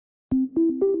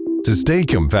To stay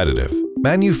competitive,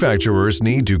 manufacturers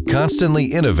need to constantly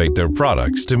innovate their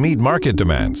products to meet market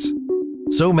demands.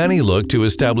 So many look to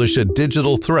establish a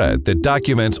digital thread that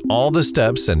documents all the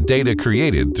steps and data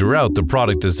created throughout the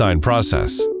product design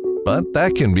process. But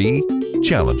that can be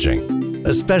challenging,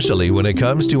 especially when it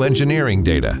comes to engineering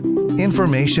data.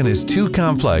 Information is too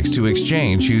complex to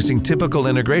exchange using typical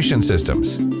integration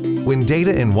systems. When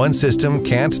data in one system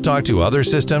can't talk to other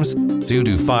systems due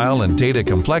to file and data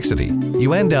complexity,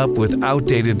 you end up with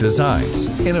outdated designs,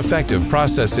 ineffective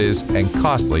processes, and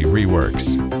costly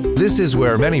reworks. This is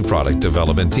where many product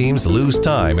development teams lose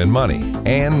time and money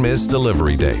and miss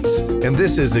delivery dates. And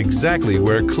this is exactly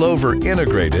where Clover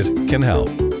IntegrateIT can help.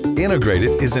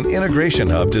 IntegrateIT is an integration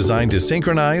hub designed to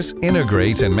synchronize,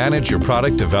 integrate, and manage your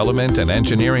product development and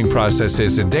engineering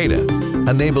processes and data,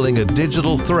 enabling a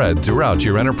digital thread throughout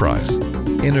your enterprise.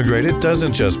 IntegrateIT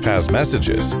doesn't just pass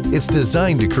messages, it's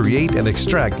designed to create and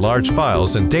extract large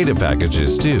files and data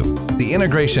packages too. The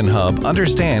Integration Hub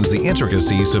understands the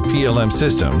intricacies of PLM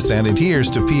systems and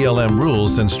adheres to PLM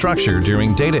rules and structure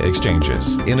during data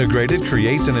exchanges. IntegrateIT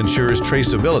creates and ensures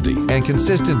traceability and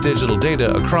consistent digital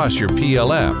data across your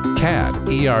PLM, CAD,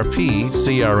 ERP,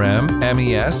 CRM,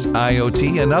 MES,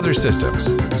 IoT, and other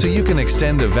systems, so you can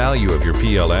extend the value of your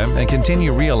PLM and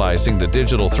continue realizing the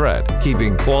digital thread,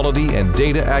 keeping quality and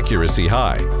data accuracy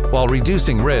high, while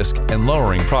reducing risk and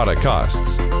lowering product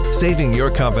costs, saving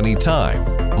your company time,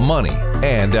 money,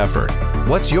 and effort.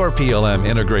 What's your PLM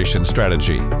integration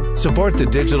strategy? Support the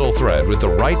digital thread with the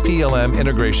right PLM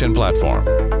integration platform.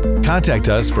 Contact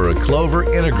us for a Clover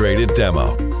IntegrateIT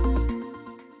demo.